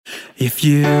If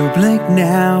you blink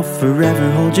now,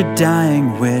 forever hold your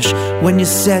dying wish. When you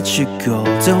set your goal,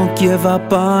 don't give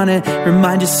up on it.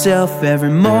 Remind yourself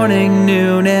every morning,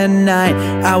 noon and night,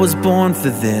 I was born for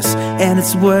this, and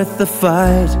it's worth the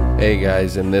fight. Hey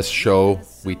guys, in this show,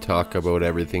 we talk about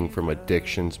everything from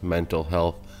addictions, mental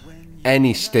health,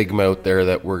 any stigma out there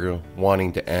that we're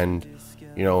wanting to end.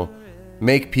 You know,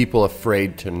 make people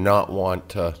afraid to not want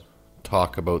to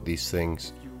talk about these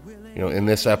things. You know, in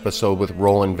this episode with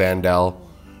Roland Vandell,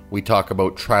 we talk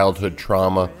about childhood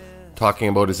trauma, talking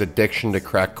about his addiction to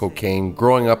crack cocaine,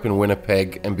 growing up in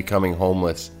Winnipeg and becoming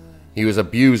homeless. He was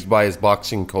abused by his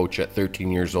boxing coach at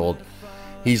 13 years old.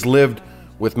 He's lived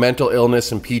with mental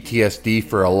illness and PTSD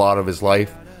for a lot of his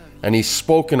life, and he's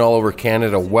spoken all over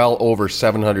Canada well over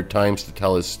 700 times to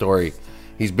tell his story.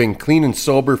 He's been clean and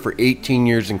sober for 18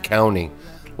 years and counting.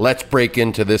 Let's break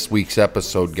into this week's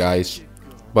episode, guys.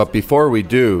 But before we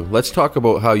do, let's talk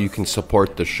about how you can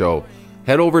support the show.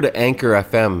 Head over to Anchor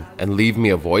FM and leave me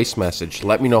a voice message.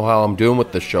 Let me know how I'm doing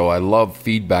with the show. I love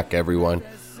feedback, everyone.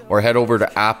 Or head over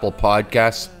to Apple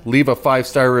Podcasts, leave a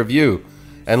 5-star review,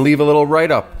 and leave a little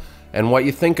write-up and what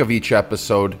you think of each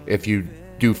episode if you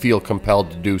do feel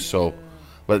compelled to do so.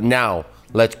 But now,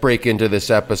 let's break into this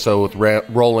episode with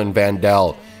Roland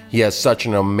Vandell. He has such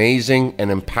an amazing and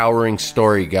empowering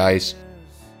story, guys.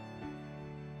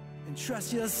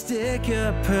 Trust you'll stick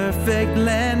a perfect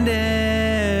landing.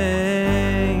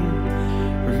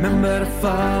 Remember to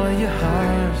follow your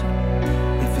heart.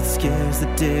 If it scares the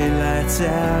daylights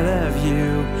out of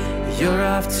you, you're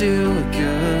off to a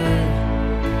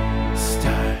good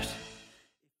start.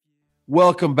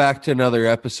 Welcome back to another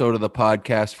episode of the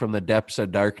podcast, From the Depths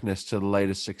of Darkness to the Light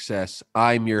of Success.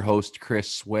 I'm your host, Chris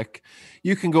Swick.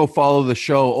 You can go follow the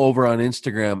show over on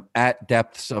Instagram at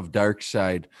Depths of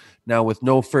Darkside. Now, with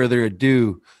no further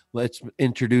ado, let's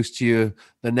introduce to you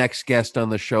the next guest on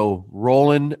the show,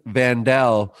 Roland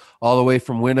Vandell, all the way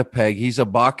from Winnipeg. He's a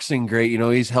boxing great. You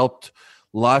know, he's helped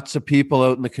lots of people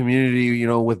out in the community, you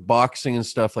know, with boxing and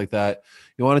stuff like that.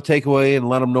 You want to take away and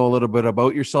let them know a little bit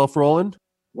about yourself, Roland?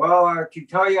 Well, I can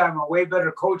tell you I'm a way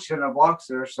better coach than a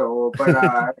boxer, but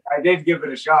I did give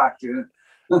it a shot. And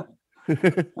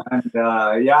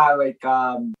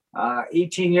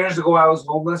 18 years ago, I was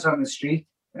homeless on the street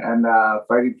and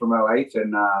fighting for my life,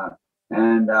 and I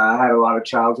had a lot of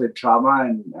childhood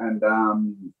trauma and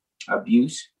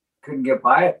abuse. Couldn't get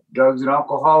by it. Drugs and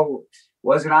alcohol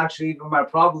wasn't actually even my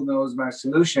problem; it was my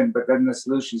solution. But then the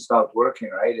solution stopped working,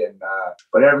 right? And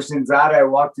but ever since that, I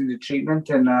walked into treatment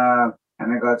and I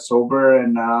got sober,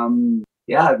 and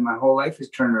my whole life has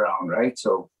turned around, right?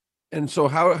 So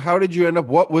how did you end up?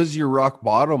 What was your rock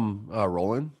bottom,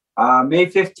 Roland? May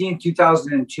 15,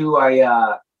 2002,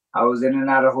 I was in and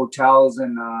out of hotels,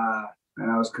 and I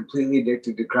was completely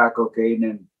addicted to crack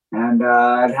cocaine, and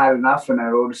I'd had enough, and I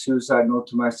wrote a suicide note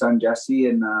to my son Jesse,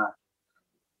 and I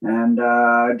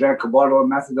drank a bottle of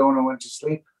methadone and went to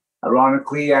sleep.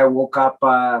 Ironically, I woke up.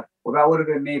 That would have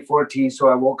been May 14th, so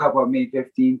I woke up on May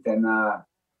 15th, and I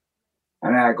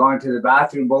had gone to the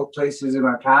bathroom both places in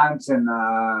my pants, and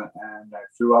I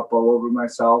threw up all over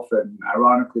myself, and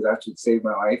ironically, that's what saved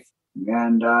my life.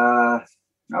 And I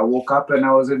woke up and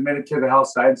I was admitted to the Health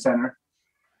Science Center,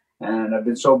 and I've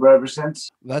been sober ever since.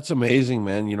 That's amazing,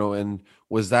 man. You know, and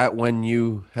was that when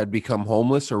you had become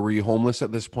homeless, or were you homeless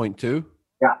at this point too?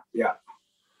 Yeah.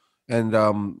 And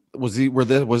was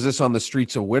this on the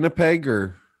streets of Winnipeg,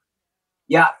 or?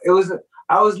 Yeah, it was.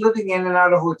 I was living in and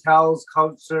out of hotels,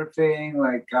 couch surfing,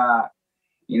 I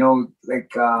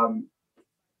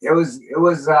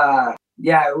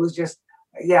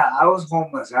was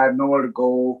homeless. I had nowhere to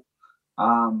go.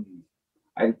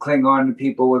 I'd cling on to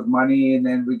people with money, and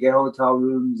then we get hotel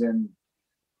rooms, and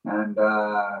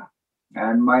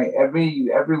my every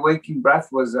waking breath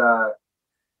was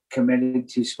committed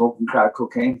to smoking crack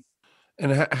cocaine.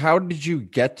 And how did you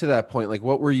get to that point? Like,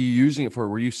 what were you using it for?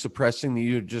 Were you suppressing that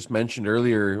you just mentioned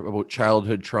earlier about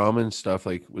childhood trauma and stuff?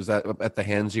 Like, was that at the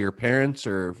hands of your parents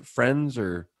or friends,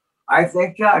 or? I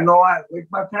think, like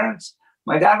my parents,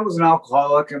 my dad was an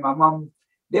alcoholic, and my mom,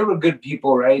 they were good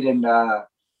people, right? And,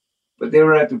 but they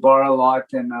were at the bar a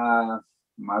lot, and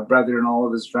my brother and all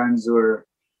of his friends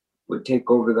would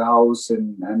take over the house,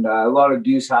 and a lot of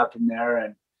abuse happened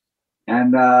there.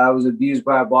 And I was abused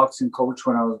by a boxing coach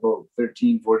when I was about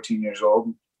 13, 14 years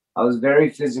old. I was very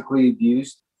physically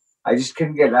abused. I just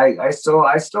couldn't get, I still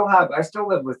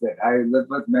live with it. I live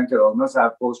with mental illness. I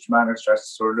have post-traumatic stress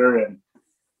disorder. And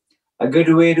a good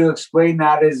way to explain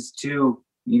that is to,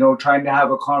 trying to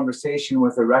have a conversation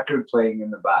with a record playing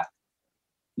in the back.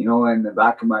 In the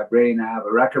back of my brain, I have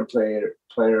a record player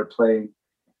playing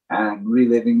and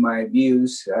reliving my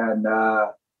abuse. And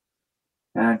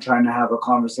and trying to have a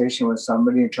conversation with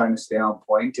somebody and trying to stay on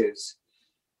point is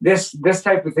this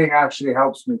type of thing actually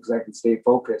helps me because I can stay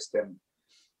focused. And,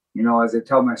 you know, as I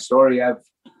tell my story, I've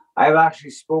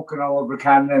actually spoken all over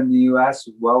Canada and the US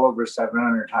well over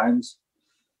 700 times.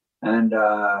 And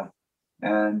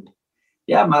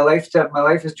yeah, my life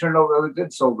has turned out really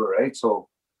good sober, right? So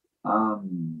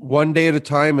one day at a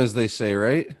time, as they say,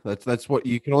 right? That's what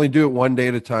you can only do it one day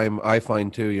at a time. I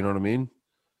find too, you know what I mean?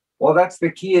 Well, that's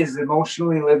the key, is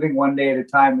emotionally living one day at a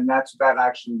time. And that's what that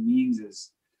actually means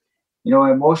is, you know,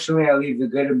 emotionally, I leave the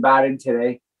good and bad in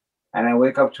today. And I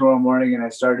wake up tomorrow morning and I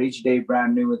start each day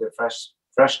brand new with a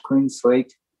fresh, clean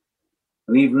slate.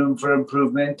 Leave room for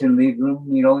improvement and leave room,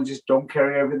 you know, just don't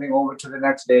carry everything over to the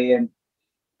next day. And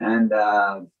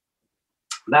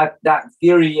that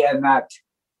theory and that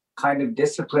kind of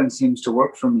discipline seems to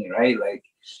work for me, right? Like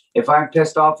if I'm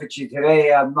pissed off at you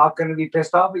today, I'm not going to be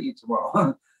pissed off at you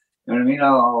tomorrow. You know what I mean?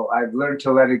 I've learned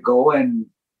to let it go and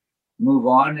move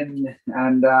on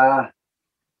and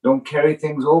don't carry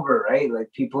things over, right?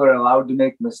 Like people are allowed to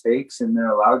make mistakes and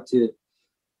they're allowed to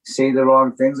say the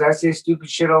wrong things. I say stupid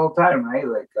shit all the time, right?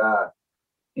 Like,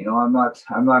 you know, I'm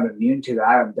not immune to that.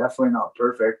 I'm definitely not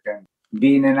perfect. And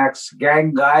being an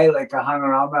ex-gang guy, like I hung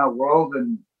around that world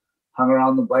and hung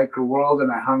around the biker world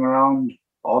and I hung around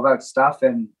all that stuff.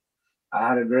 And I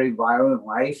had a very violent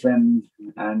life and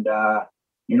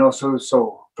you know,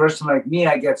 so a person like me,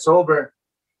 I get sober,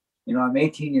 you know, I'm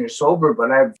 18 years sober,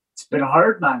 but it's been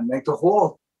hard, man. Like the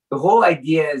whole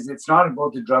idea is it's not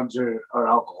about the drugs or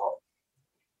alcohol.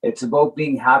 It's about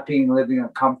being happy and living a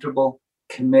comfortable,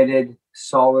 committed,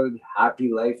 solid,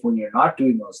 happy life when you're not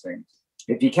doing those things.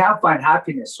 If you can't find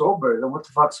happiness sober, then what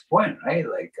the fuck's the point, right?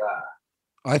 Like,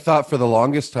 I thought for the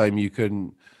longest time you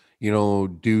couldn't, you know,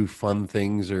 do fun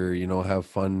things or, you know, have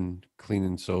fun clean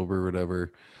and sober or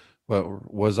whatever.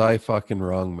 But was I fucking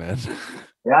wrong, man?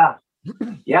 Yeah.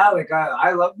 Yeah, like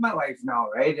I love my life now,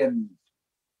 right? And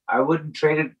I wouldn't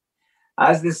trade it.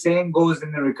 As the saying goes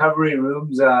in the recovery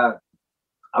rooms, I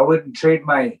wouldn't trade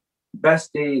my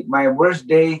worst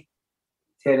day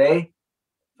today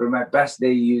for my best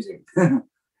day using. And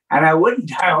I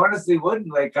honestly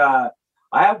wouldn't. Like I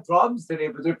have problems today,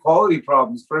 but they're quality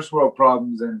problems, first world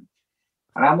problems, and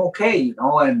I'm okay, you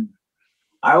know. And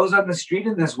I was on the street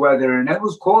in this weather and it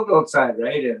was cold outside,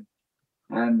 right?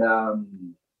 And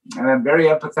I'm very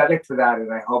empathetic to that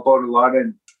and I help out a lot.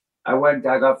 And I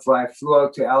flew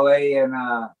out to LA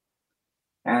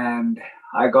and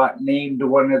I got named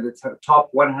one of the top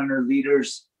 100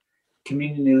 leaders,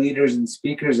 community leaders and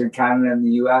speakers in Canada and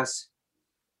the US.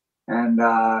 And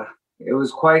it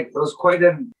was quite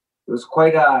an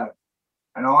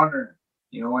honor,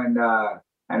 you know,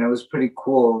 and it was pretty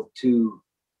cool to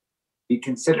be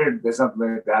considered as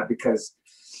something like that because,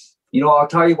 you know, I'll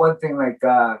tell you one thing, like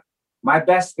my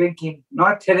best thinking,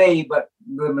 not today, but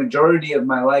the majority of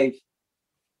my life,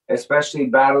 especially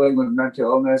battling with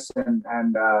mental illness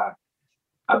and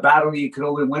a battle you can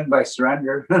only win by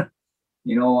surrender.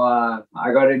 You know,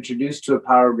 I got introduced to a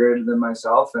power greater than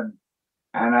myself and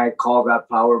I call that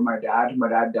power my dad. My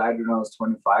dad died when I was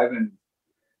 25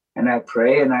 and I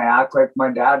pray and I act like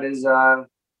my dad is,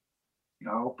 you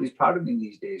know, I hope he's proud of me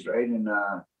these days, right? And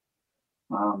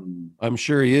I'm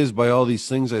sure he is by all these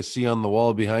things I see on the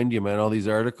wall behind you, man. All these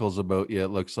articles about you, it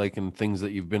looks like, and things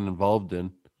that you've been involved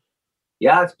in.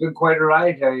 Yeah, it's been quite a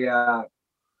ride.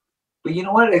 But you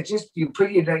know what? It's just you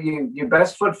put your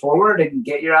best foot forward and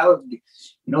get your out. You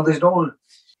know, there's no.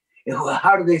 You know,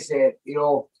 how do they say it? You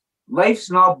know, life's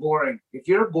not boring. If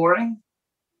you're boring,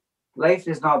 life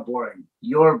is not boring.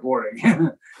 You're boring. You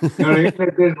know what I mean?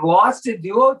 There's lots to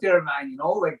do out there, man. You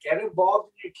know, like get involved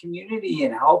in your community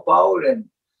and help out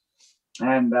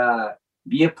and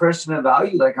be a person of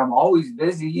value. Like I'm always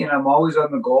busy and I'm always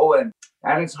on the go and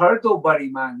it's hard though, buddy,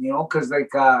 man. You know, because like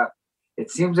it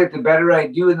seems like the better I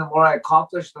do and the more I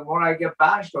accomplish, the more I get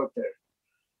bashed out there.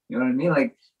 You know what I mean?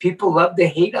 Like people love to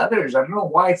hate others. I don't know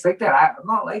why it's like that. I'm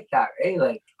not like that. Hey,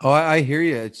 like. Oh, I hear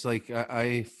you. It's like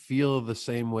I feel the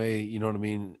same way. You know what I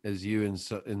mean? As you in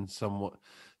some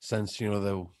sense. You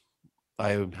know,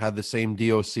 I had the same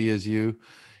DOC as you.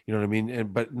 You know what I mean?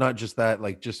 But not just that.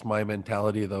 Like just my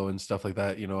mentality though and stuff like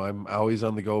that. You know, I'm always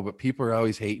on the go, but people are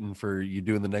always hating for you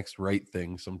doing the next right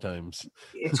thing. Sometimes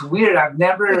it's weird. I've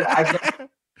never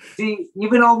see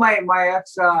even all my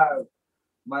ex.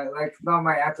 Not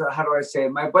my ex, how do I say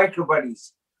it? My biker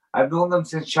buddies. I've known them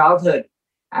since childhood.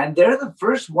 And they're the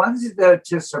first ones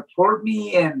to support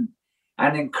me and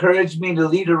encourage me to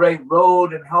lead a right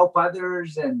road and help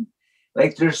others. And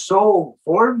like, they're so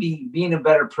for me being a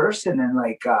better person. And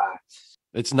like,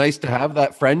 it's nice to have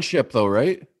that friendship though,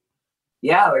 right?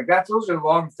 yeah, like those are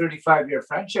long 35-year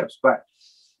friendships. But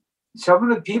some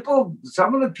of the people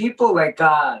like,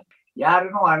 yeah, I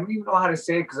don't know. I don't even know how to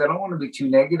say it because I don't want to be too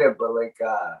negative, but like,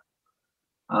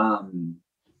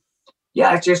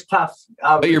 yeah, it's just tough.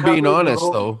 But you're being honest,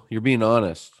 though. You're being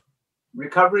honest.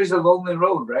 Recovery is a lonely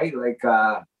road, right? Like,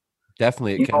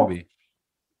 definitely it can be.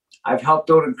 I've helped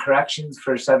out in corrections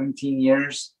for 17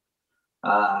 years.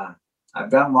 I've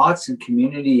done lots in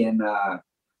community and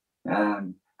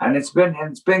it's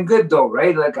been good though,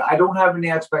 right? Like I don't have any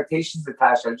expectations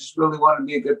attached. I just really want to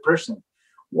be a good person.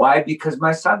 Why? Because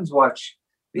my sons watch.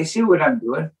 They see what I'm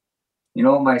doing. You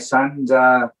know, my sons,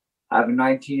 I have a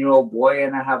 19-year-old boy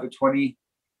and I have a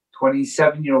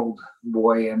 27-year-old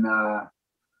boy. And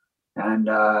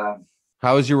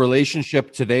how is your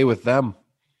relationship today with them?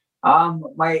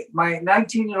 My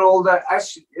 19-year-old,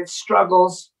 it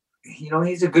struggles. You know,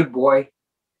 he's a good boy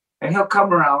and he'll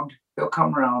come around. He'll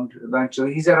come around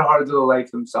eventually. He's had a hard little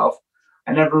life himself.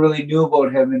 I never really knew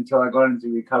about him until I got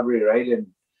into recovery, right?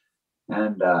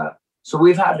 And so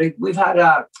we've had a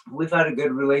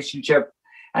good relationship,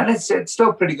 and it's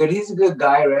still pretty good. He's a good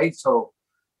guy, right? So,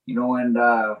 you know, and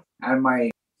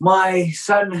my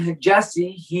son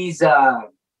Jesse, me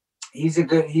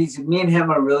and him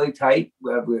are really tight.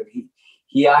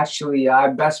 He actually,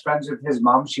 I'm best friends with his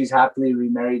mom. She's happily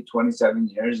remarried 27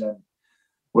 years, and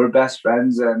we're best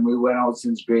friends, and we went out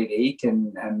since grade 8.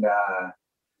 And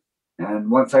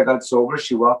once I got sober,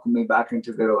 she welcomed me back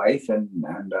into their life,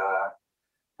 and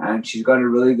she's got a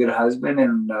really good husband,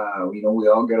 and you know, we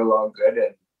all get along good.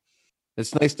 And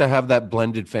it's nice to have that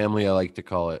blended family, I like to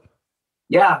call it.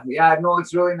 Yeah, no,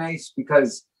 it's really nice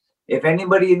because if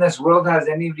anybody in this world has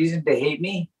any reason to hate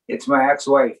me, it's my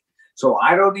ex-wife. So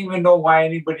I don't even know why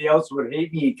anybody else would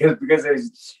hate me because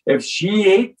if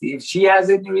she has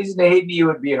any reason to hate me, it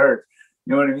would be her.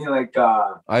 You know what I mean? Like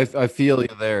I feel you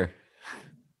there.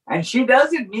 And she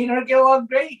doesn't. Me and her get along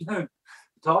great.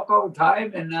 Talk all the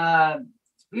time, and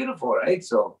it's beautiful, right?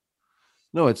 So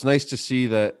no, it's nice to see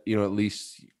that, you know, at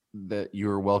least that you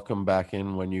were welcome back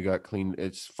in when you got clean.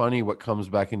 It's funny what comes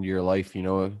back into your life, you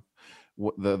know.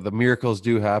 The miracles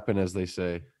do happen, as they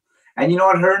say. And you know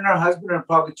what? Her and her husband are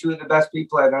probably two of the best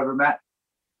people I've ever met.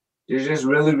 They're just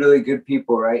really, really good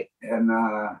people, right? And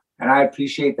I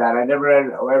appreciate that. I never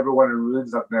ever want to ruin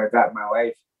something like that in my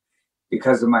life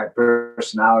because of my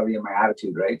personality and my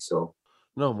attitude, right? So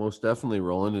no, most definitely,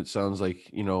 Roland. It sounds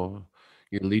like, you know,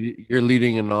 you're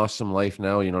leading an awesome life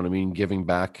now, you know what I mean? Giving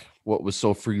back what was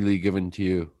so freely given to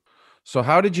you. So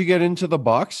how did you get into the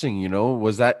boxing? You know,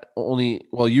 was that only,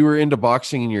 well, you were into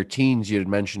boxing in your teens, you had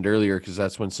mentioned earlier, because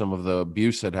that's when some of the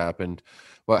abuse had happened.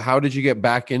 But how did you get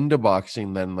back into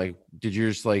boxing then? Like, did you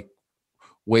just like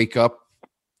wake up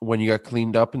when you got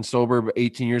cleaned up and sober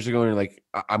 18 years ago and you're like,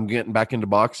 I'm getting back into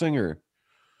boxing? Or?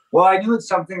 Well, I knew it's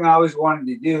something I always wanted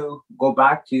to do, go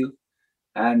back to.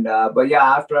 And, but yeah,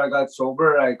 after I got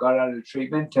sober, I got out of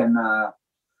treatment and I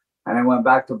went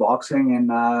back to boxing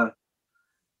and,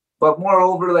 but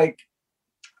moreover, like,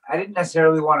 I didn't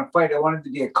necessarily want to fight. I wanted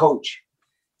to be a coach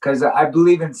because I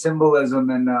believe in symbolism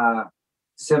and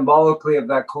symbolically of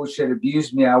that coach that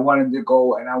abused me. I wanted to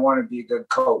go and I want to be a good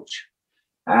coach.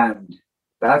 And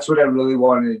that's what I really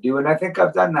wanted to do. And I think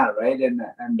I've done that, right? And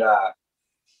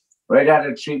right out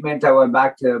of treatment, I went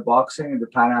back to boxing at the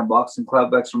Pan Am Boxing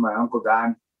Club. That's from my uncle,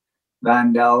 Dan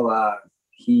Vandell.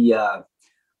 He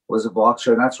was a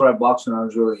boxer, and that's where I boxed when I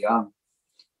was really young.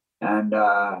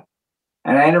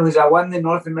 And anyways, I won the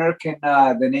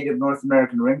Native North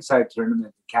American ringside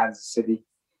tournament in Kansas City.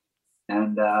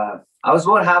 And I was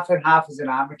about half and half as an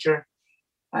amateur.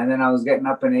 And then I was getting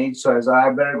up in age. So I was like,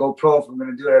 I better go pro. If I'm going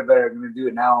to do it, I'm going to do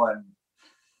it now. And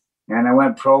I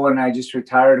went pro, and I just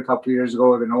retired a couple of years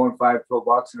ago with an 0-5 pro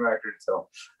boxing record. So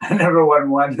I never won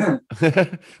one.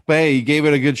 But hey, you gave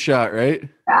it a good shot, right?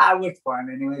 Yeah, it was fun.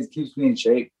 Anyways, it keeps me in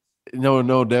shape.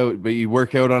 No doubt. But you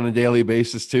work out on a daily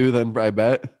basis too, then, I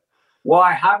bet. Well,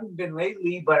 I haven't been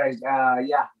lately, but I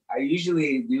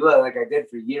usually do it like I did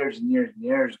for years and years and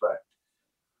years. But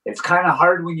it's kind of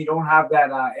hard when you don't have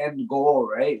that end goal,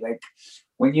 right? Like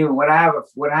when I had a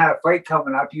fight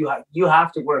coming up, you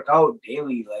have to work out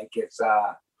daily. Like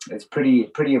it's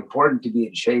pretty important to be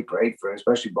in shape, right? For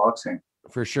especially boxing.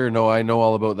 For sure. No, I know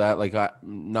all about that. Like,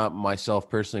 not myself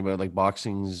personally, but like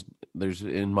boxing's, there's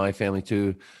in my family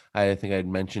too. I think I'd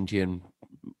mentioned to you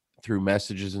through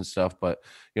messages and stuff, but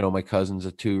you know, my cousin's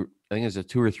a 2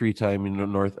 or 3 time, you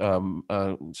know,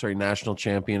 national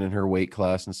champion in her weight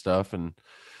class and stuff. And,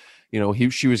 you know,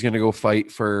 she was going to go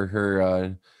fight for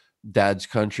her dad's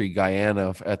country,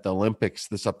 Guyana, at the Olympics,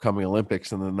 this upcoming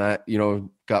Olympics. And then that, you know,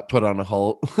 got put on a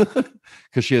halt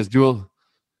because she has dual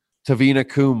Tavina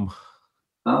Coombe.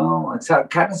 Oh, it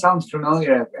kind of sounds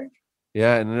familiar, I think.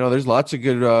 Yeah, and there's lots of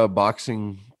good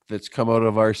boxing that's come out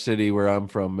of our city where I'm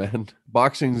from, man.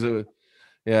 Boxing's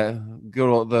yeah, good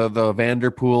old, the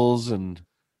Vanderpools and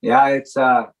Yeah,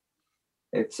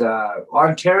 it's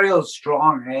Ontario's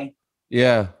strong, hey?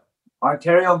 yeah.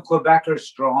 Ontario and Quebec are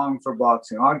strong for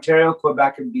boxing. Ontario,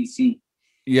 Quebec, and BC.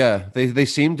 Yeah, they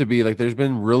seem to be like there's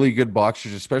been really good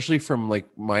boxers, especially from like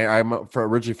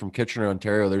originally from Kitchener,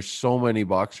 Ontario. There's so many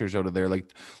boxers out of there,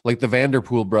 like the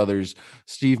Vanderpool brothers.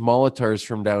 Steve Molitor's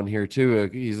from down here too.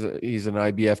 He's an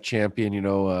IBF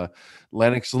champion.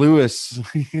 Lennox Lewis.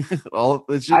 All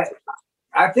it's just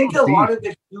I think a deep. lot of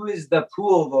it too is the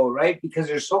pool, though, right? Because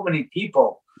there's so many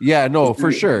people. Yeah, no,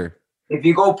 for sure. If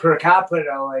you go per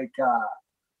capita, like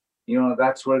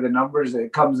that's where the numbers,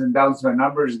 it comes in down to a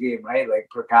numbers game, right? Like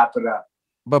per capita.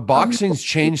 But boxing's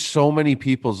changed so many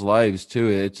people's lives too.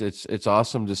 It's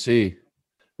awesome to see.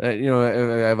 I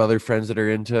have other friends that are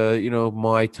into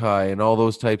Muay Thai and all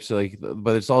those types of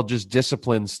but it's all just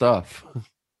discipline stuff.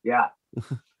 Yeah,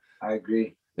 I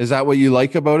agree. Is that what you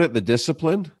like about it, the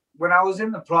discipline? When I was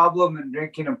in the problem and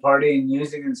drinking and partying,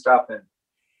 using and stuff, and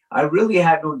I really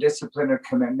had no discipline or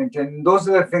commitment, and those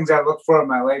are the things I look for in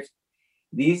my life.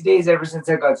 These days, ever since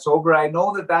I got sober, I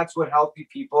know that that's what healthy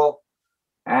people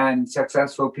and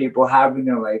successful people have in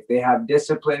their life. They have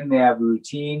discipline, they have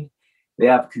routine, they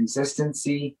have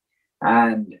consistency,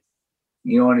 and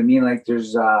you know what I mean? Like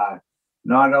there's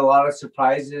not a lot of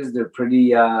surprises. They're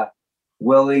pretty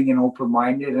willing and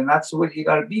open-minded, and that's what you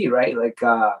got to be, right? Like,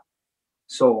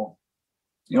 so,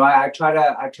 I try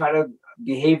to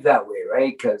behave that way,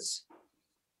 right? Because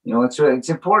it's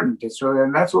important.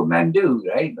 And that's what men do,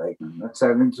 right? Like I think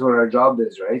that's what our job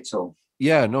is, right? So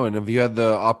yeah, no. And have you had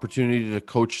the opportunity to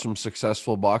coach some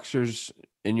successful boxers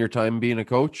in your time being a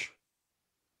coach?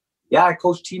 Yeah, I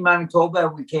coached Team Manitoba.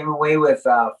 We came away with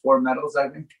 4 medals, I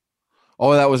think.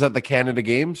 Oh, that was at the Canada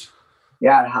Games?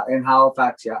 Yeah, in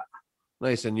Halifax, yeah.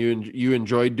 Nice. And you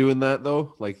enjoyed doing that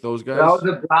though? Like those guys? That was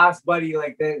a blast, buddy.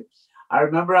 I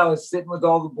remember I was sitting with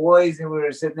all the boys and we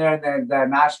were sitting there and the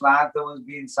national anthem was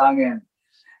being sung in.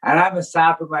 And I'm a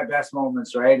sap at my best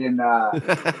moments, right? And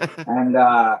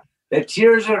the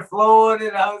tears are flowing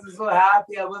and I was just so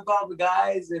happy. I'm with all the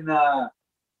guys and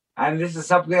this is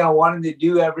something I wanted to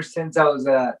do ever since I was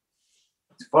as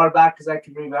far back as I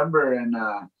can remember. And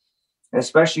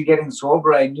especially getting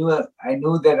sober, I knew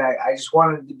that I just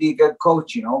wanted to be a good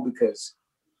coach,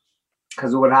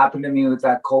 because of what happened to me with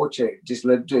that coach. It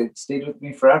stayed with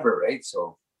me forever, right?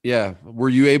 So yeah. Were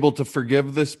you able to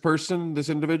forgive this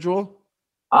individual?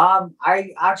 I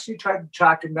actually tried to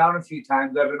track him down a few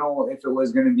times. I don't know if it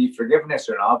was going to be forgiveness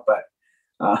or not, but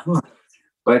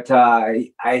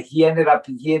he ended up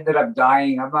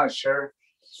dying. I'm not sure.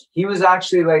 He was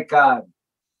actually like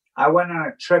I went on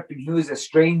a trip and he was a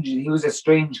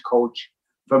strange coach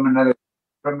from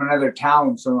another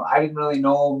town. So I didn't really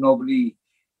know him. Nobody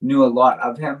knew a lot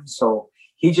of him. So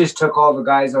he just took all the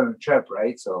guys on a trip,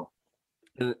 right? So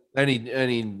and he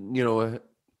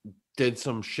did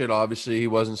some shit obviously he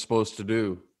wasn't supposed to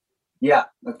do. Yeah,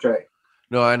 that's right.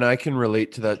 No, and I can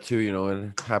relate to that too.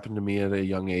 It happened to me at a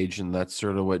young age, and that's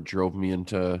sort of what drove me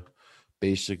into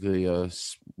basically a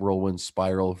whirlwind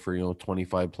spiral for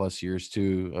 25 plus years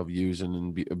too of using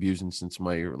and abusing since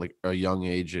my a young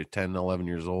age at 10, 11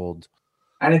 years old.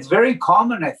 And it's very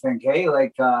common, I think. Hey,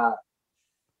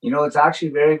 it's actually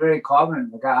very, very common.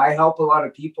 Like I help a lot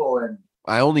of people, and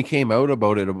I only came out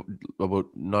about it about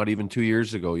not even 2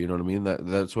 years ago. You know what I mean?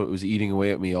 That's what was eating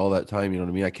away at me all that time. You know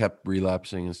what I mean? I kept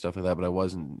relapsing and stuff like that, but I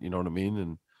wasn't. You know what I mean?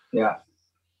 And yeah,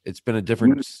 it's been a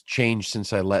different change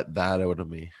since I let that out of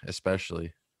me.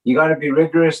 Especially, you got to be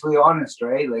rigorously honest,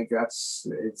 right? Like it's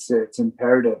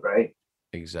imperative, right?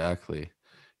 Exactly.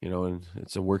 And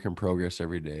it's a work in progress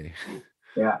every day.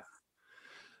 Yeah.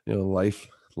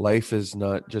 Life is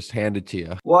not just handed to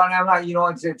you. Well, and I'm not.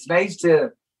 It's nice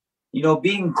to.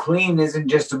 Being clean isn't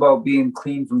just about being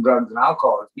clean from drugs and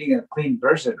alcohol. It's being a clean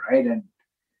person, right?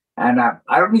 And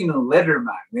I don't even litter,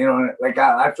 man.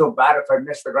 I feel bad if I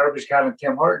miss the garbage can at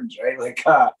Tim Hortons, right?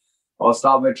 I'll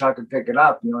stop my truck and pick it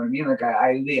up. You know what I mean?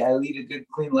 I lead a good,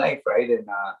 clean life, right? And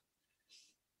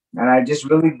I just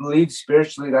really believe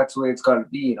spiritually that's the way it's got to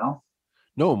be,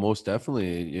 No, most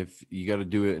definitely. If you got to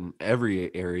do it in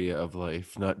every area of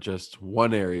life, not just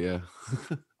one area.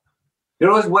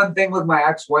 There was one thing with my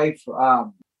ex-wife.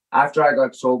 After I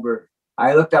got sober,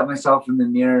 I looked at myself in the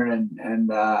mirror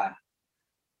and I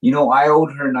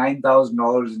owed her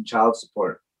 $9,000 in child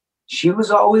support. She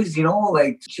was always,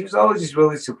 she was always just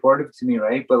really supportive to me,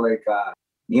 right? But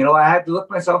I had to look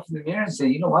myself in the mirror and say,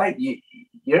 you know what,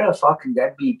 you're a fucking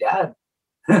deadbeat dad.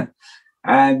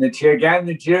 And the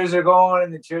tears are going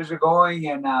and the tears are going.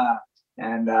 And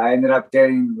I ended up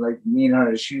getting, like, me and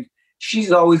her,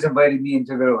 she's always invited me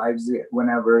into their lives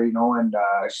whenever, and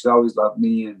she's always loved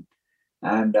me.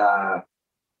 And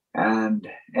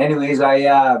anyways,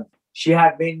 she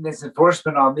had maintenance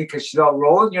enforcement on me because she's all,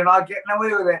 Roland, you're not getting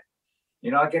away with it.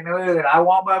 You're not getting away with it. I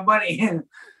want my money.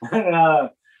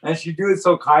 And she do it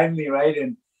so kindly, right?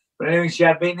 But anyway, she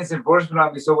had maintenance enforcement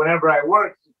on me. So whenever I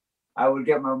worked, I would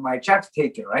get my checks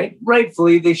taken, right?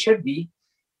 Rightfully, they should be.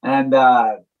 And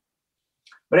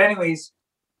but anyways,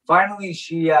 finally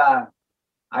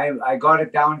I got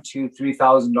it down to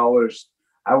 $3,000.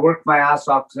 I worked my ass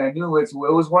off because I knew it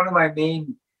was one of my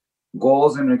main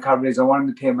goals in recovery is I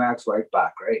wanted to pay my ex-wife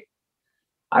back, right?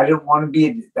 I didn't want to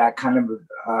be that kind of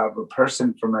a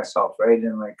person for myself, right?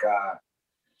 And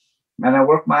I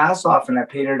worked my ass off and I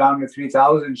paid her down to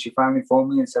 $3,000. She finally phoned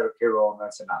me and said, okay, Roland,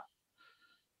 that's enough.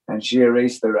 And she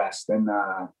erased the rest. And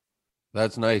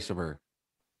that's nice of her.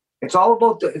 It's all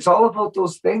about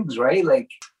those things, right? Like,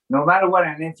 no matter what.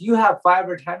 And if you have 5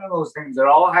 or 10 of those things, they're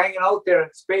all hanging out there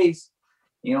in space,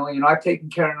 you're not taking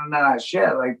care of none of that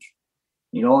shit. Like,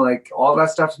 like all that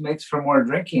stuff makes for more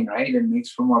drinking, right? It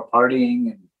makes for more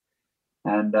partying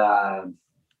and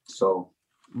so.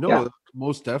 No, yeah.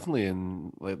 Most definitely.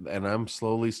 And I'm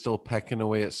slowly still pecking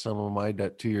away at some of my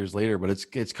debt 2 years later, but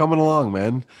it's coming along,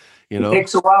 man. It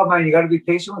takes a while, man. You got to be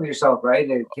patient with yourself, right?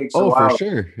 It takes a while. For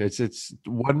sure. It's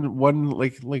one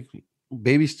like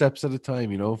baby steps at a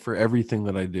time, for everything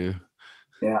that I do.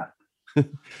 Yeah.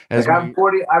 I'm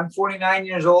 49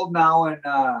 years old now, and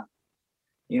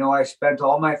I spent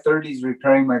all my 30s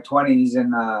repairing my 20s,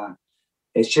 and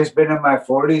it's just been in my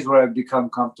 40s where I've become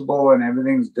comfortable and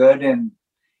everything's good. And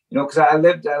because I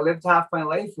lived half my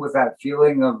life with that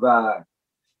feeling of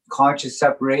conscious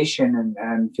separation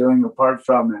and feeling apart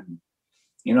from. And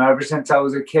ever since I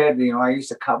was a kid, I used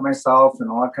to cut myself and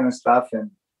all that kind of stuff.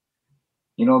 And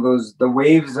the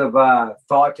waves of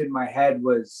thought in my head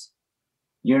was,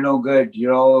 you're no good,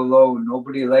 you're all alone,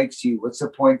 nobody likes you, what's the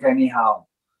point anyhow,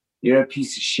 you're a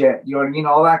piece of shit, you know what I mean,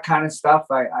 all that kind of stuff.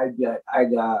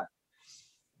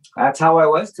 That's how I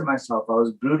was to myself. I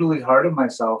was brutally hard on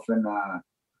myself.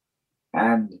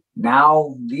 And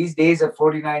now these days at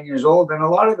 49 years old, and a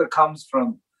lot of it comes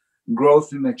from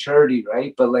growth and maturity,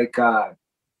 right? But I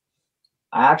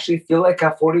actually feel like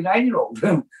a 49-year-old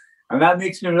and that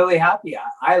makes me really happy.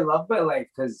 I love my life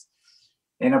because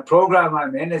in a program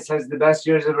I'm in, it says the best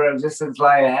years of our existence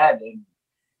lie ahead.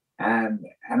 And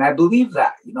I believe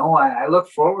that, I look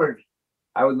forward.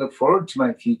 I would look forward to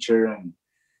my future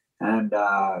and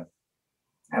I'm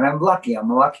lucky.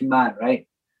 I'm a lucky man, right?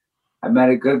 I met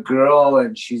a good girl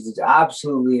and she's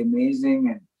absolutely amazing.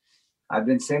 And I've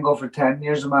been single for 10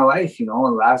 years of my life, and a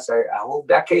whole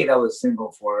decade I was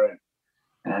single for it.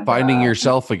 And finding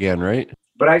yourself again, right?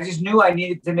 But I just knew I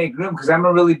needed to make room because I'm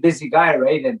a really busy guy,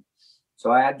 right? And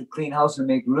so I had to clean house and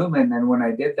make room. And then when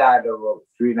I did that about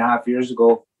 3.5 years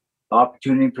ago, the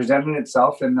opportunity presented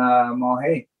itself, and I'm all,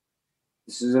 hey,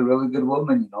 this is a really good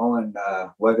woman, and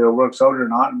whether it works out or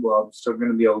not, well, I'm still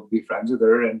going to be able to be friends with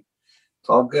her, and it's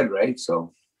all good, right?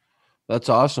 So that's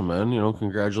awesome, man.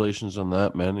 Congratulations on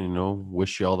that, man.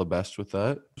 Wish you all the best with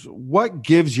that. So what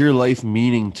gives your life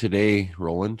meaning today,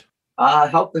 Roland?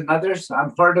 Helping others.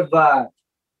 I'm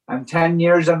 10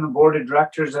 years on the board of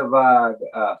directors of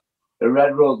the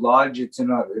Red Road Lodge. It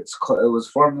was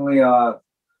formerly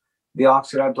the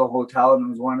Occidental Hotel, and it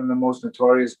was one of the most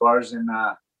notorious bars in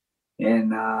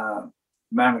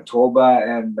Manitoba.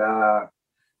 And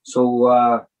so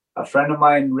a friend of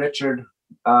mine, Richard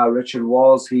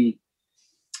Walls, he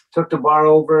took the bar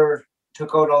over,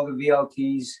 took out all the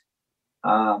VLTs,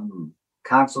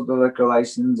 canceled the liquor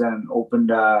license, and opened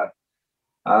a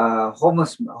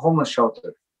homeless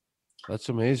shelter. That's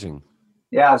amazing.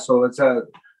 Yeah, so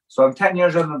I'm 10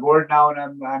 years on the board now,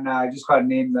 and I just got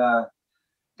named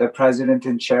the president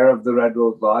and chair of the Red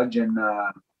Road Lodge, and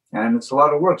it's a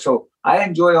lot of work. So I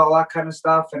enjoy all that kind of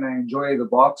stuff, and I enjoy the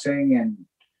boxing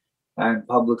and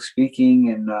public speaking,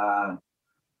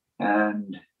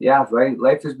 and yeah, right.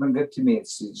 Life has been good to me.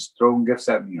 It's just throwing gifts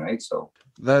at me, right? So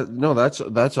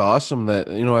that's awesome. That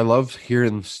I love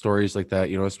hearing stories like that.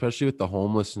 Especially with the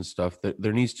homeless and stuff. That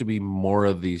there needs to be more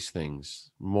of these things.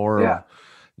 More. Yeah.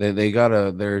 They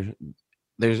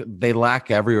lack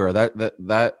everywhere.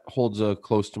 That holds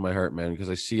close to my heart, man.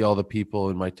 Because I see all the people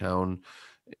in my town,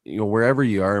 wherever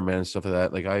you are, man, and stuff like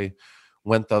that. Like I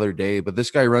went the other day, but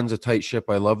this guy runs a tight ship.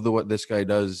 I love what this guy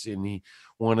does, and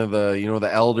one of the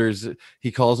the elders,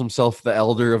 he calls himself the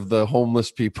elder of the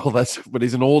homeless people. But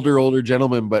he's an older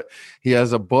gentleman, but he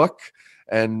has a book,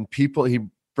 and he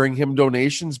bring him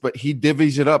donations, but he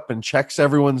divvies it up and checks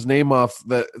everyone's name off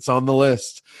that it's on the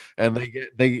list, and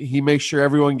he makes sure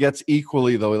everyone gets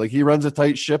equally though. Like he runs a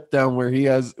tight ship down where he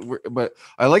has. But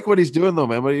I like what he's doing though,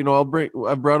 man. But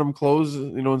I brought him clothes,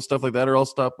 and stuff like that, or I'll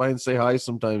stop by and say hi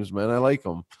sometimes, man. I like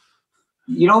him.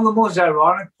 The most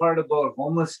ironic part about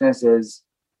homelessness is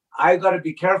I got to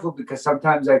be careful because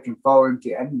sometimes I can fall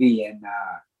into envy, and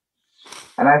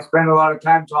I spend a lot of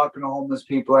time talking to homeless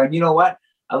people. And you know what?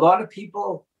 A lot of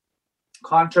people,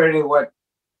 contrary to what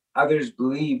others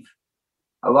believe,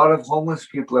 a lot of homeless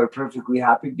people are perfectly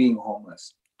happy being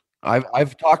homeless.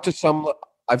 I've talked to some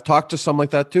like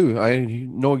that too. I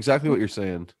know exactly what you're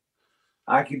saying.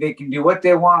 They can do what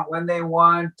they want when they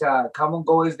want, come and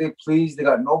go as they please. They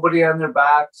got nobody on their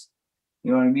backs.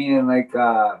 You know what I mean?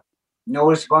 And no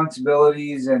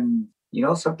responsibilities. And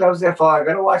sometimes I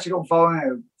gotta watch you don't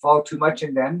fall too much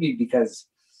into envy because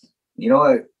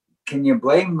can you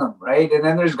blame them, right? And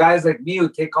then there's guys like me who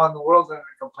take on the world and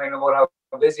complain about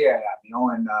how busy I am,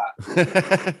 and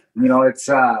it's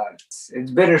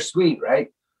bittersweet,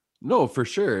 right? No, for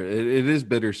sure, it is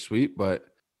bittersweet, but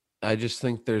I just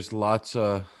think there's lots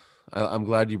of. I'm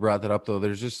glad you brought that up, though.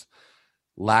 There's just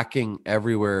lacking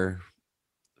everywhere,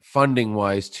 funding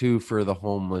wise too, for the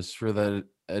homeless, for the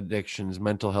addictions,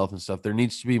 mental health, and stuff. There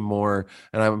needs to be more,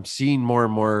 and I'm seeing more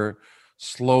and more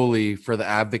slowly for the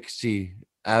advocacy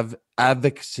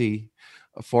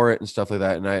for it and stuff like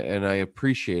that, and I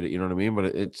appreciate it, you know what I mean, but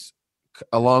it's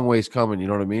a long ways coming, you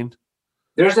know what I mean.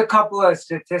 There's a couple of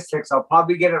statistics, I'll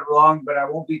probably get it wrong, but I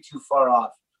won't be too far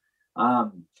off.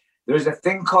 There's a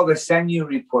thing called the CENU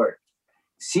report,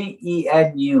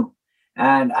 CENU,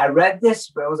 and I read this,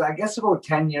 but it was I guess about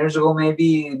 10 years ago,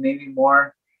 maybe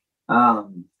more,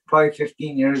 probably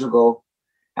 15 years ago,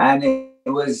 and it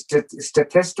was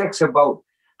statistics about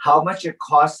how much it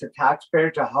costs the taxpayer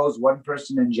to house one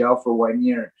person in jail for 1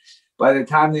 year. By the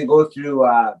time they go through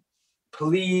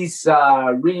police,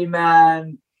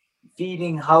 remand,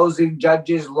 feeding, housing,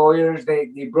 judges, lawyers,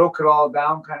 they broke it all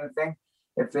down kind of thing,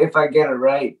 if I get it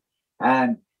right.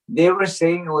 And they were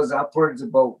saying it was upwards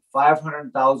about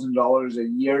 $500,000 a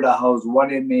year to house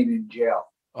one inmate in jail.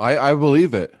 I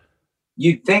believe it.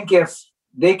 You'd think if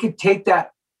they could take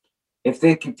that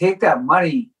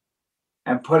money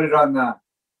and put it on the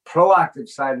proactive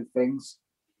side of things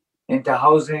into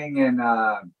housing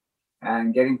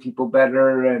and getting people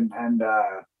better and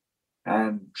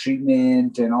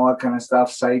treatment and all that kind of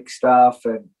stuff, psych stuff,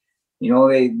 and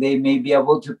they may be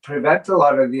able to prevent a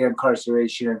lot of the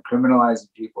incarceration and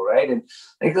criminalizing people, right? And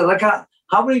like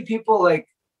how many people, like,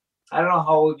 I don't know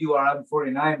how old you are, I'm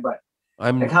 49, but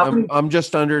I'm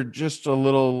just a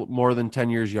little more than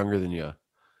 10 years younger than you.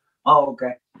 Oh,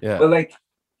 okay. Yeah. But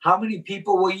how many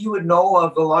people, well, you would know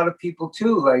of a lot of people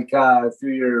too,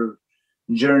 through your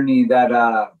journey that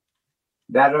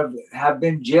have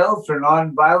been jailed for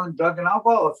non-violent drug and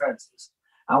alcohol offenses.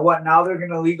 And now they're going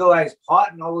to legalize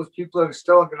pot, and all those people are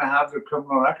still going to have their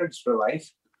criminal records for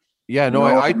life. Yeah, no,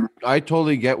 I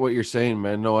totally get what you're saying,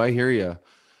 man. No, I hear you.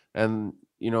 And,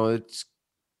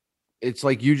 it's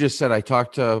like you just said, I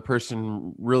talked to a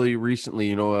person really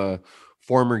recently, a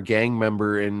former gang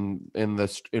member in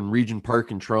Regent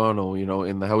Park in Toronto,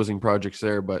 in the housing projects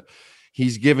there, but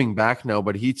he's giving back now.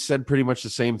 But he said pretty much the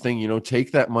same thing,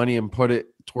 take that money and put it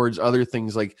towards other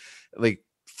things like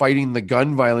fighting the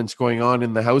gun violence going on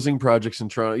in the housing projects in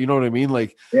Toronto. You know what I mean?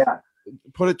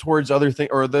 Put it towards other things,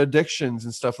 or the addictions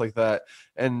and stuff like that.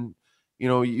 And,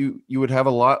 you would have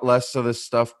a lot less of this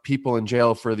stuff, people in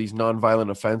jail for these nonviolent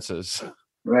offenses.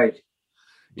 Right.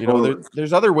 Totally.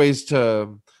 There's other ways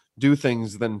to do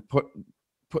things than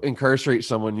incarcerate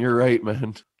someone. You're right,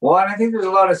 man. Well, and I think there's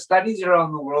a lot of studies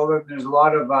around the world, and there's a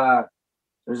lot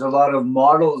of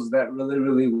models that really,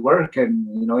 really work, and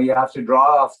you have to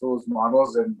draw off those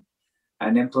models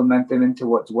and implement them into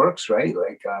what works, right?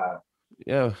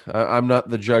 Yeah, I'm not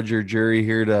the judge or jury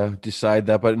here to decide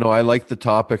that, but no, I like the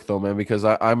topic though, man, because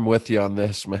I'm with you on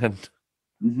this, man.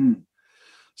 Mm-hmm.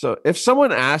 So if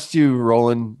someone asked you,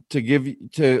 Roland,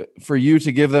 for you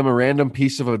to give them a random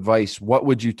piece of advice, what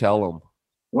would you tell them?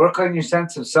 Work on your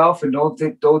sense of self and don't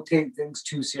take things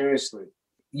too seriously.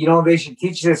 They should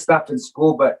teach this stuff in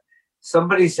school, but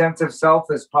somebody's sense of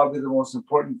self is probably the most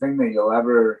important thing that you'll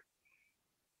ever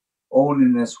own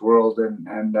in this world.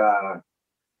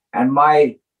 And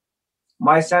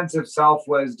my sense of self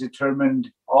was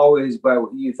determined always by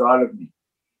what you thought of me.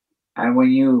 And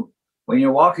when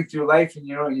you're walking through life and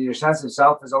your sense of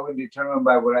self is only determined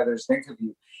by what others think of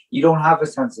you, you don't have a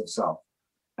sense of self.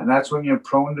 And that's when you're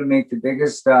prone to make the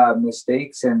biggest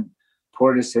mistakes and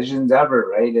poor decisions ever,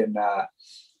 right? And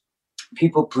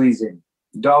people pleasing,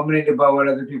 dominated by what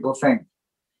other people think.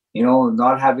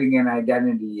 not having an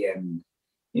identity and,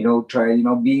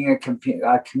 being a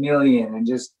chameleon and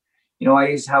just, I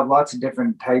used to have lots of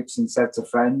different types and sets of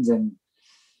friends, and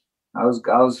I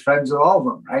was friends with all of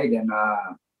them, right? And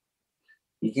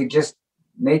you could just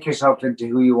make yourself into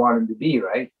who you wanted to be,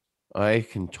 right? I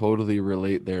can totally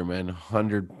relate there, man.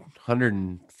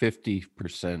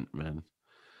 150%, man.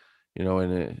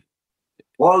 And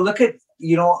well, look at,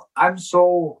 I'm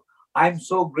so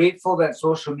grateful that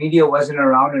social media wasn't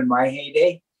around in my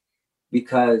heyday,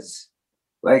 because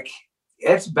like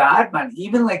it's bad, man.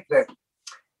 Even like the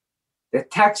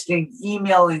texting,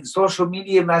 emailing, social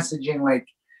media messaging, like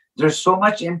there's so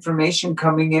much information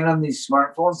coming in on these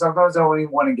smartphones. Sometimes I don't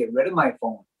even want to get rid of my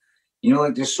phone.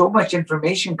 Like there's so much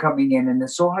information coming in, and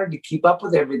it's so hard to keep up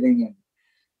with everything.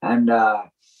 And you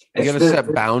got to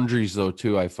set boundaries though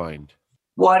too, I find.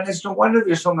 Well, and it's no wonder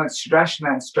there's so much stress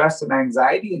and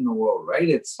anxiety in the world,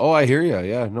 right? I hear you.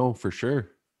 Yeah, no, for sure.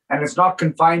 And it's not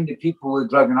confined to people with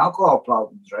drug and alcohol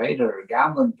problems, right? Or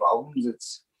gambling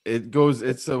problems.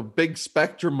 It's a big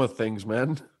spectrum of things,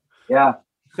 man. Yeah,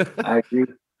 I agree.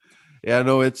 Yeah,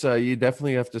 no, it's you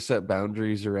definitely have to set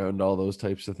boundaries around all those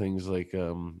types of things, like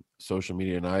social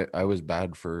media. And I was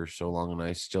bad for so long, and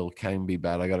I still can be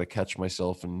bad. I got to catch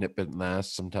myself and nip it in the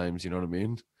ass sometimes. You know what I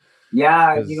mean?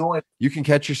 Yeah, you can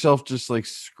catch yourself just like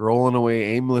scrolling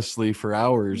away aimlessly for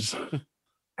hours.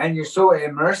 And you're so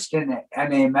immersed in it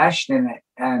and enmeshed in it.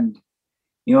 And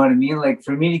you know what I mean? Like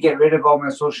for me to get rid of all my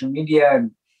social media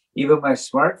and even my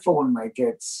smartphone, like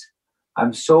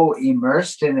I'm so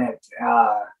immersed in it.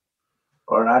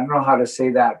 Or I don't know how to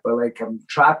say that, but like I'm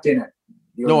trapped in it.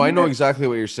 No, I know exactly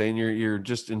what you're saying. You're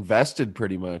just invested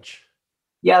pretty much.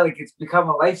 Yeah, like it's become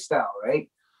a lifestyle, right?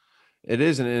 It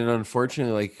is, and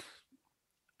unfortunately, like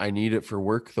I need it for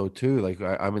work though too. Like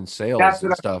I'm in sales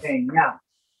and stuff. Saying, yeah.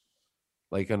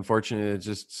 Like unfortunately, it's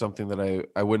just something that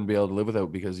I wouldn't be able to live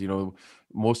without, because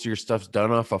most of your stuff's done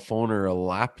off a phone or a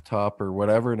laptop or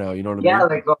whatever now. You know what I mean? Yeah,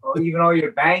 like even all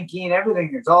your banking,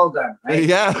 everything, it's all done, right?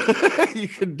 Yeah, you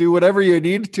can do whatever you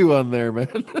need to on there,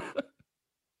 man.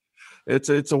 It's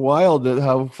a wild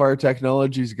how far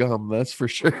technology's gone. That's for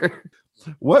sure.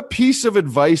 What piece of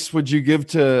advice would you give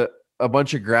to a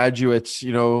bunch of graduates,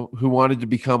 who wanted to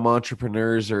become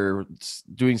entrepreneurs or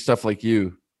doing stuff like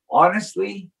you?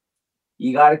 Honestly,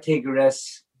 you got to take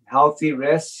risks, healthy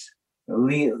risks.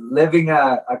 Living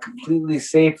a completely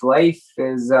safe life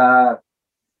is,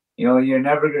 you're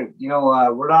never good.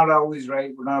 We're not always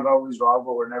right. We're not always wrong,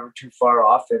 but we're never too far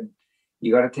off. And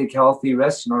you got to take healthy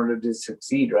risks in order to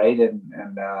succeed, right?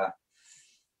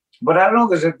 But I don't know.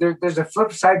 There's a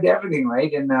flip side to everything,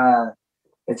 right? And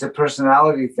it's a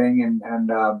personality thing.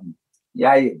 And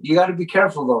yeah, you got to be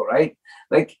careful though, right?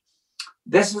 Like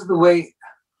this is the way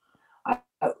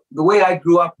I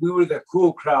grew up. We were the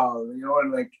cool crowd,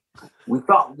 and like we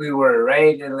thought we were,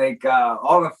 right? And like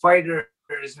all the fighters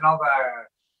and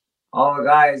all the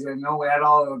guys, and we had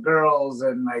all the girls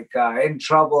and like in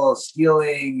trouble,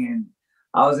 stealing, and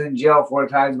I was in jail 4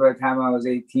 times by the time I was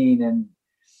 18,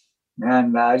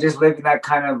 and just living that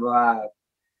kind of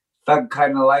thug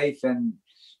kind of life, and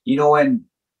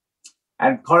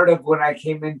and part of when I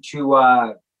came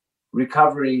into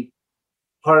recovery.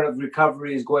 Part of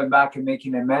recovery is going back and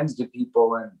making amends to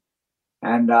people,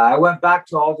 and I went back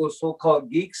to all those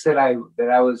so-called geeks that I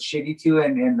was shitty to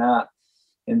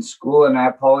in school, and I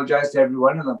apologized to every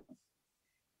one of them,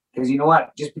 because you know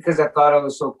what? Just because I thought I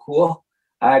was so cool,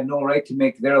 I had no right to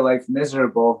make their life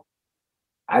miserable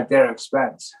at their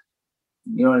expense.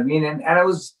 You know what I mean? And it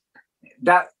was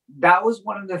that was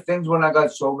one of the things when I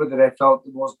got sober that I felt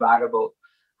the most bad about.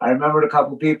 I remembered a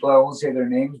couple of people, I won't say their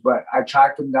names, but I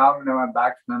tracked them down and I went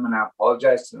back to them and I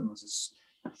apologized to them. It was just,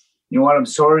 you know what, I'm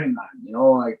sorry, man.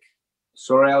 Like,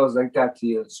 sorry I was like that to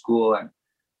you at school,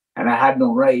 and I had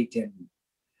no right.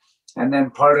 And then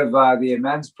part of the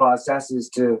amends process is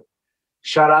to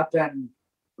shut up and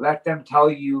let them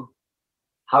tell you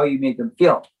how you make them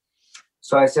feel.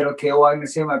 So I said, okay, well, I'm going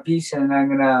to say my piece, and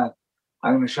I'm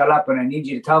going to shut up, and I need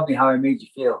you to tell me how I made you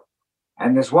feel.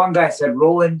 And this one guy said,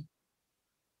 Roland,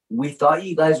 we thought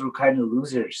you guys were kind of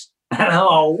losers. And I'm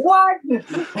like, what?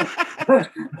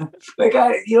 Like,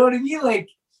 you know what I mean? Like,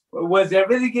 was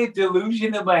everything a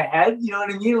delusion in my head? You know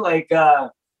what I mean? Like,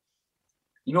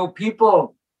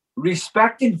 people,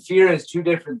 respect and fear is 2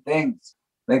 different things.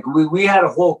 Like, we had a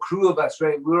whole crew of us,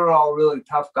 right? We were all really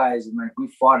tough guys, and like we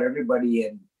fought everybody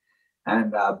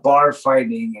and bar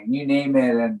fighting and you name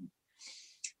it. And,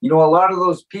 a lot of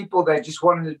those people that just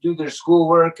wanted to do their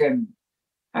schoolwork and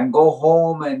go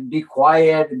home and be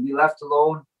quiet and be left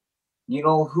alone,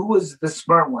 who was the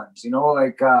smart ones?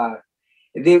 Like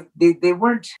they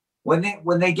weren't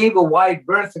when they gave a wide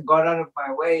berth and got out of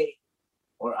my way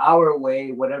or our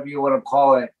way, whatever you want to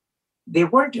call it, they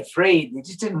weren't afraid. They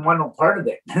just didn't want no part of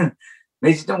it.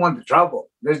 They just didn't want the trouble.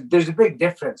 There's a big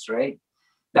difference, right?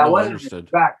 That wasn't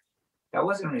respect. That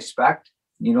wasn't respect.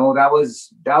 You know, that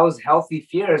was healthy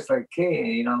fear. It's like, okay,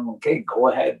 you know, okay, go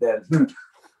ahead then.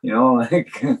 You know,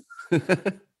 like.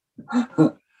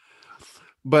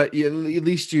 But at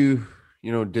least you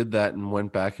did that and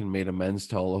went back and made amends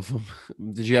to all of them.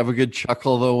 Did you have a good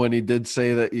chuckle though when he did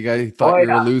say that you guys thought you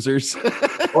were losers?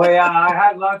 Oh yeah, I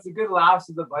had lots of good laughs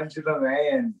with a bunch of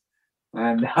them,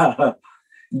 and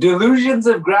delusions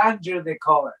of grandeur, they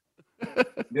call it.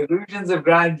 Delusions of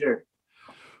grandeur.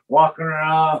 Walking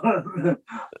around.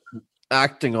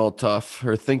 Acting all tough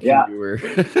or thinking you were.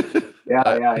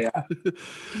 Yeah.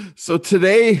 So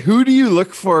today, who do you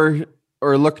look for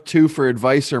or look to for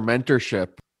advice or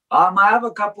mentorship? I have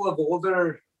a couple of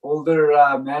older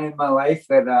men in my life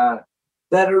that are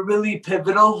really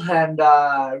pivotal, and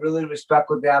I really respect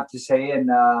what they have to say, and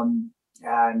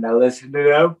I listen to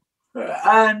them.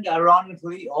 And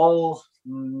ironically,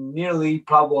 nearly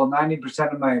probably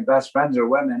 90% of my best friends are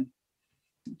women.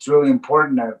 It's really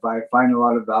important that I find a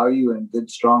lot of value in good,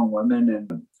 strong women,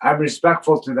 and I'm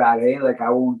respectful to that. Like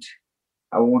I won't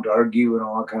argue and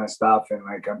all that kind of stuff, and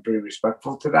like I'm pretty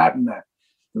respectful to that. And the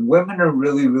women are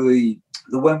really, really,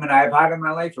 the women I've had in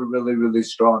my life are really, really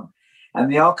strong,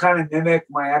 and they all kind of mimic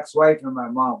my ex-wife and my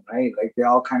mom, right? Like they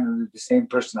all kind of have the same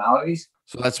personalities.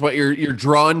 So that's what you're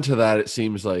drawn to. That it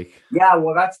seems like. Yeah,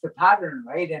 well, that's the pattern,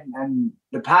 right? And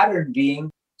the pattern being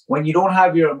when you don't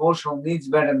have your emotional needs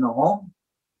met in the home,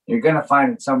 you're going to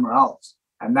find it somewhere else.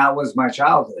 And that was my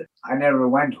childhood. I never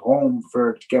went home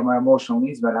to get my emotional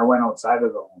needs met. I went outside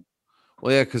of the home.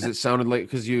 Well, yeah, because it sounded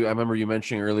like, I remember you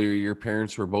mentioning earlier, your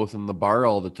parents were both in the bar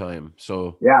all the time.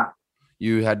 So yeah,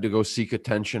 you had to go seek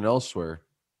attention elsewhere.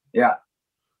 Yeah.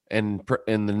 And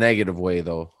in the negative way,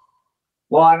 though.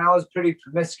 Well, and I was pretty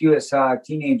promiscuous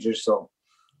teenager, so.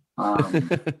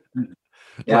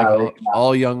 Yeah, like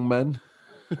all young men.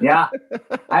 Yeah,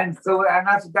 and that's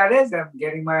what that is. I'm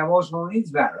getting my emotional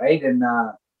needs met, right? And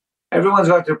everyone's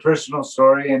got their personal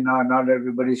story, and not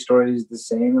everybody's story is the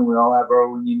same, and we all have our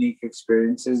own unique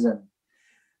experiences, and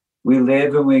we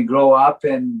live and we grow up,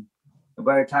 and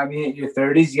by the time you hit your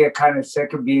 30s, you get kind of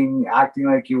sick of acting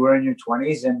like you were in your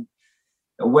 20s, and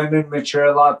women mature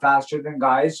a lot faster than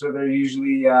guys, so they're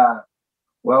usually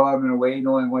well on their way,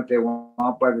 knowing what they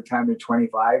want by the time they're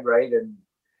 25, right? And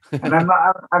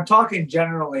I'm talking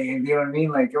generally, you know what I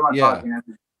mean? Like, I'm not talking.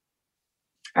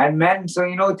 And men, so,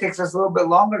 it takes us a little bit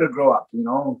longer to grow up,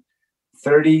 30,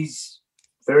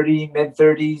 mid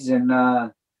 30s. And,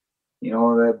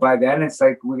 by then it's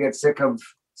like we get sick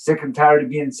and tired of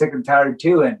being sick and tired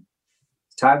too. And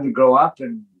it's time to grow up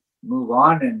and move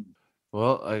on. And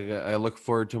well, I look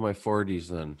forward to my 40s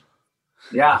then.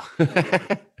 Yeah.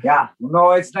 Yeah.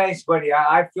 No, it's nice, buddy.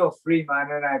 I feel free,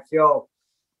 man. And I feel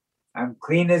I'm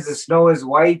clean as the snow is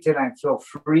white, and I feel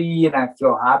free, and I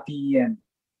feel happy. And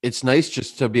it's nice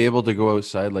just to be able to go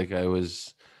outside. Like I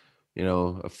was,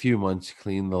 a few months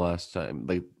clean the last time,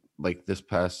 like this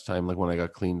past time, like when I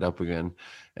got cleaned up again,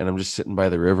 and I'm just sitting by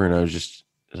the river, and I was just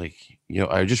like,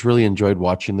 I just really enjoyed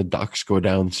watching the ducks go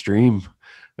downstream.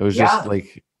 It was just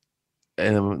like,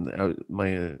 and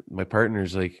my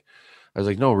partner's like, I was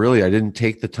like, no, really, I didn't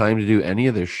take the time to do any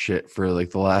of this shit for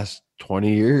like the last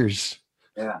 20 years.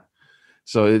 Yeah.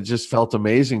 So it just felt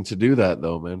amazing to do that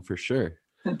though, man, for sure.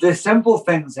 The simple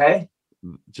things, hey?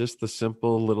 Just the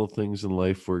simple little things in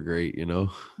life were great,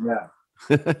 Yeah.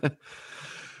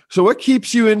 So what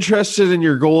keeps you interested in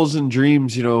your goals and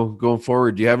dreams, going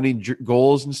forward? Do you have any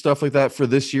goals and stuff like that for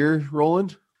this year,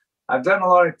 Roland? I've done a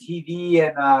lot of TV,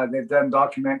 and they've done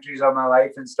documentaries on my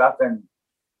life and stuff.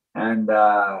 And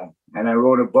I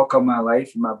wrote a book on my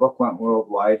life, and my book went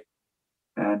worldwide.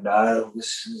 And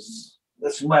this is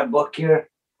my book here.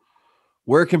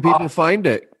 Where can people find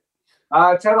it?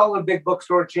 It's at all the big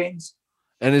bookstore chains.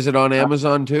 And is it on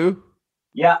Amazon too?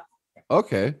 Yeah.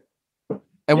 Okay.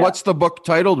 And what's the book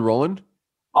titled, Roland?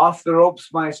 Off the Ropes,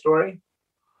 My Story.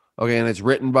 Okay, and it's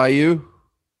written by you?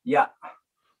 Yeah.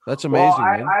 That's amazing.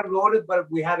 Well, I wrote it,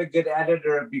 but we had a good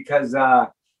editor because I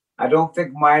don't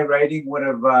think my writing would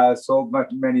have sold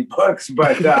many books,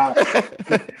 but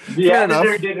the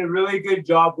editor did a really good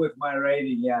job with my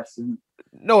writing. Yes.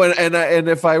 No, and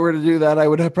if I were to do that, I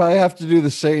would probably have to do the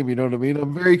same. You know what I mean?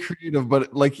 I'm very creative,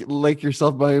 but like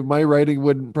yourself, my writing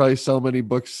wouldn't probably sell many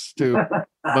books too.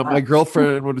 But my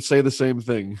girlfriend would say the same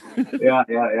thing. Yeah.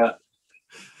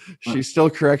 She still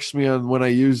corrects me on when I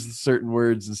use certain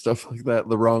words and stuff like that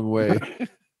the wrong way.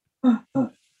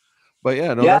 But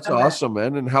yeah, no, Yeah, that's awesome,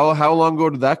 man. And how long ago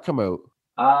did that come out?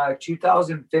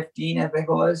 2015, I think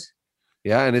it was.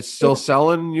 Yeah, and it's still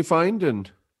selling, you find? And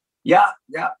Yeah.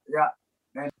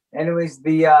 And anyways,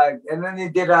 and then they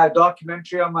did a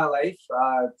documentary on my life,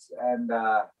 and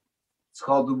it's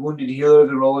called The Wounded Healer: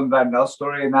 The Roland Vandell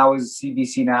Story, and that was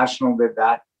CBC National did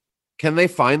that. can they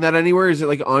find that anywhere? Is it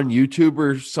like on YouTube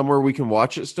or somewhere we can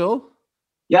watch it still?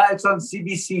 Yeah, it's on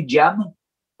CBC Gem.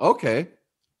 Okay.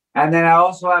 And then I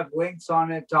also have links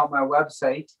on it on my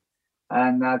website.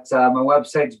 And that's my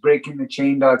website's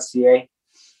breakingthechain.ca.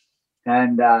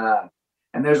 And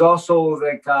there's also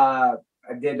like I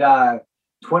did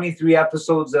 23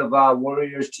 episodes of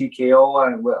Warriors TKO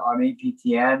on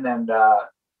APTN,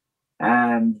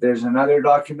 and there's another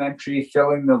documentary,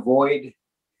 Filling the Void,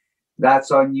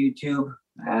 that's on YouTube,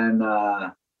 and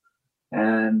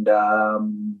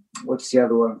what's the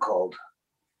other one called?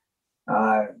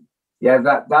 Yeah,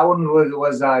 that one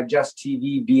was Just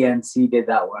TV. BNC did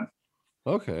that one.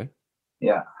 Okay.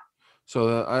 Yeah. So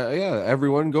yeah,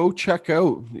 everyone go check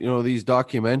out, these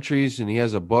documentaries, and he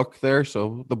has a book there.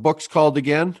 So the book's called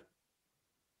again?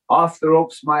 Off the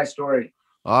Ropes, My Story.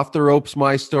 Off the Ropes,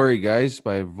 My Story, guys,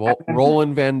 by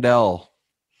Roland Vandell.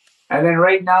 And then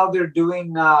right now they're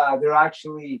doing,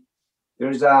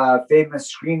 there's a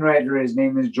famous screenwriter. His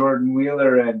name is Jordan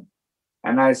Wheeler,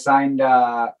 and I signed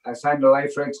a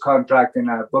life rights contract in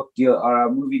a book deal or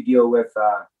a movie deal with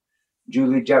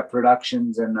Juliet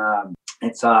Productions, and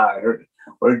it's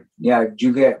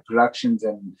Juliet Productions,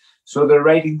 and so they're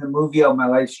writing the movie on my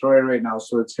life story right now.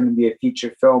 So it's going to be a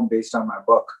feature film based on my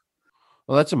book.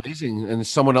 Well, that's amazing. And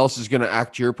someone else is going to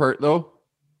act your part, though?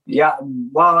 Yeah.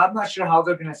 Well, I'm not sure how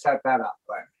they're going to set that up,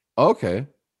 but okay.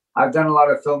 I've done a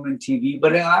lot of film and TV,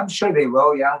 but I'm sure they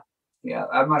will. Yeah. Yeah.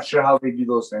 I'm not sure how they do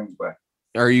those things, but.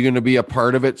 Are you going to be a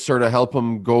part of it, sort of help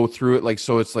them go through it, like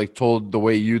so it's like told the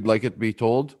way you'd like it to be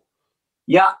told?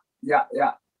 Yeah.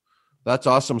 That's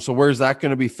awesome. So where's that going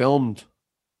to be filmed?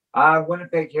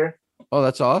 Winnipeg here. Oh,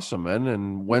 that's awesome, man.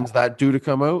 And when's that due to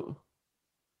come out?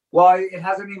 Well, it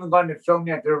hasn't even gone to film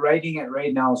yet. They're writing it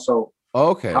right now. So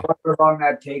okay. However long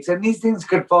that takes. And these things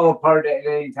could fall apart at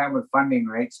any time with funding,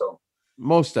 right? So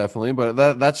most definitely.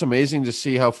 But that's amazing to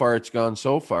see how far it's gone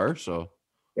so far. So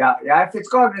yeah. If it's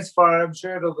gone this far, I'm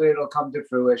sure it'll come to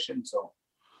fruition. So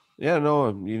yeah,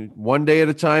 no, one day at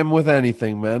a time with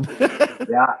anything, man.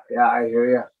 Yeah, I hear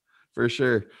you. For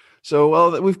sure. So,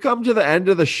 well, we've come to the end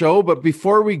of the show, but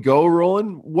before we go,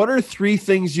 Roland, what are 3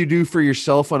 things you do for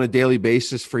yourself on a daily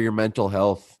basis for your mental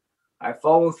health? I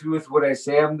follow through with what I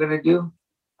say I'm going to do.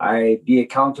 I be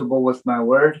accountable with my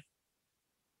word,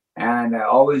 and I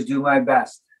always do my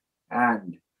best.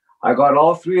 And I got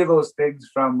all 3 of those things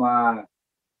from the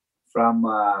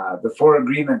 4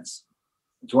 Agreements.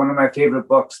 It's one of my favorite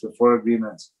books, The 4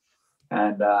 Agreements.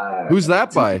 And who's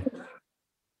that by?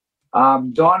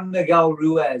 Don Miguel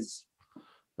Ruiz.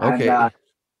 Okay. And,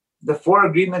 the 4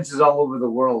 Agreements is all over the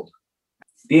world.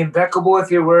 Be impeccable with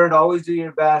your word. Always do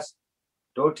your best.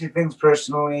 Don't take things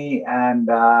personally. And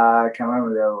I can't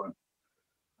remember the other one.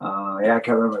 I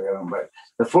can't remember the other one. But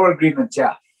the 4 Agreements,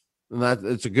 yeah. And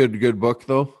it's a good book,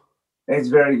 though. It's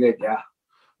very good, yeah.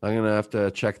 I'm gonna have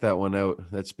to check that one out.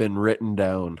 That's been written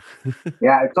down.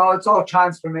 Yeah, it's all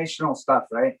transformational stuff,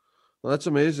 right? Well, that's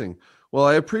amazing. Well,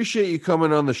 I appreciate you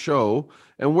coming on the show.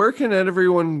 And where can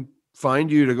everyone find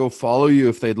you to go follow you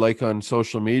if they'd like on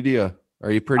social media?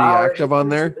 Are you pretty active on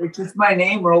there? It's just my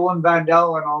name, Roland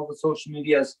Vandell, on all the social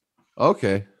medias.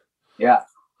 Okay. Yeah.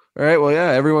 All right. Well, yeah,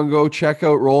 everyone go check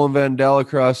out Roland Vandell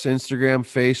across Instagram,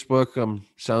 Facebook,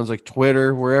 sounds like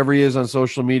Twitter, wherever he is on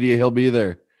social media, he'll be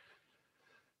there.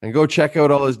 And go check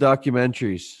out all his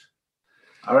documentaries.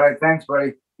 All right. Thanks,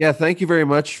 buddy. Yeah, thank you very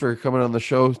much for coming on the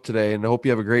show today, and I hope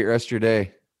you have a great rest of your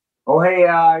day. Oh, hey,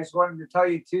 I just wanted to tell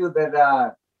you, too,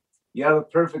 that you have a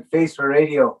perfect face for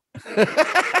radio.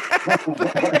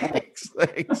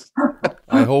 Thanks.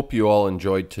 I hope you all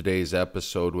enjoyed today's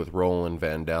episode with Roland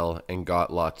Vandell and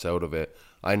got lots out of it.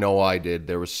 I know I did.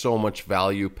 There was so much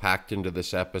value packed into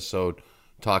this episode,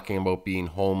 talking about being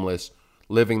homeless,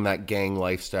 living that gang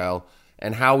lifestyle,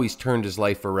 and how he's turned his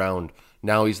life around.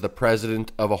 Now he's the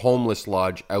president of a homeless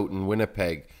lodge out in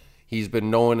Winnipeg. He's been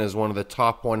known as one of the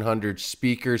top 100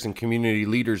 speakers and community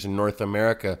leaders in North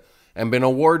America and been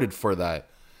awarded for that.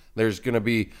 There's going to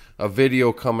be a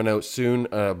video coming out soon,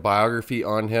 a biography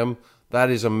on him.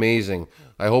 That is amazing.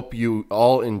 I hope you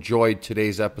all enjoyed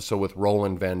today's episode with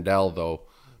Roland Vandell, though.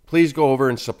 Please go over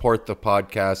and support the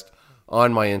podcast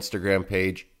on my Instagram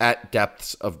page at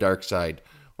Depths of Darkside.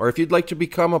 Or if you'd like to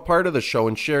become a part of the show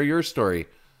and share your story,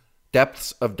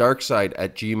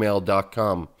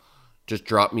 depthsofdarkside@gmail.com. Just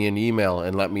drop me an email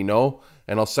and let me know,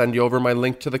 and I'll send you over my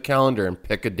link to the calendar and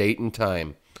pick a date and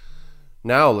time.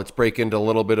 Now let's break into a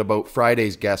little bit about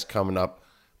Friday's guest coming up,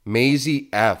 Maisie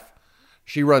F.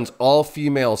 She runs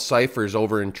all-female ciphers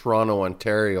over in Toronto,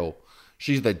 Ontario.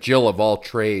 She's the Jill of all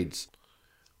trades.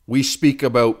 We speak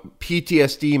about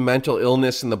PTSD, mental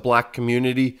illness in the Black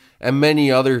community, and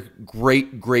many other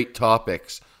great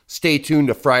topics. Stay tuned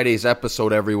to Friday's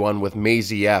episode, everyone, with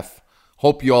Maisie F.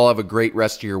 Hope you all have a great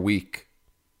rest of your week.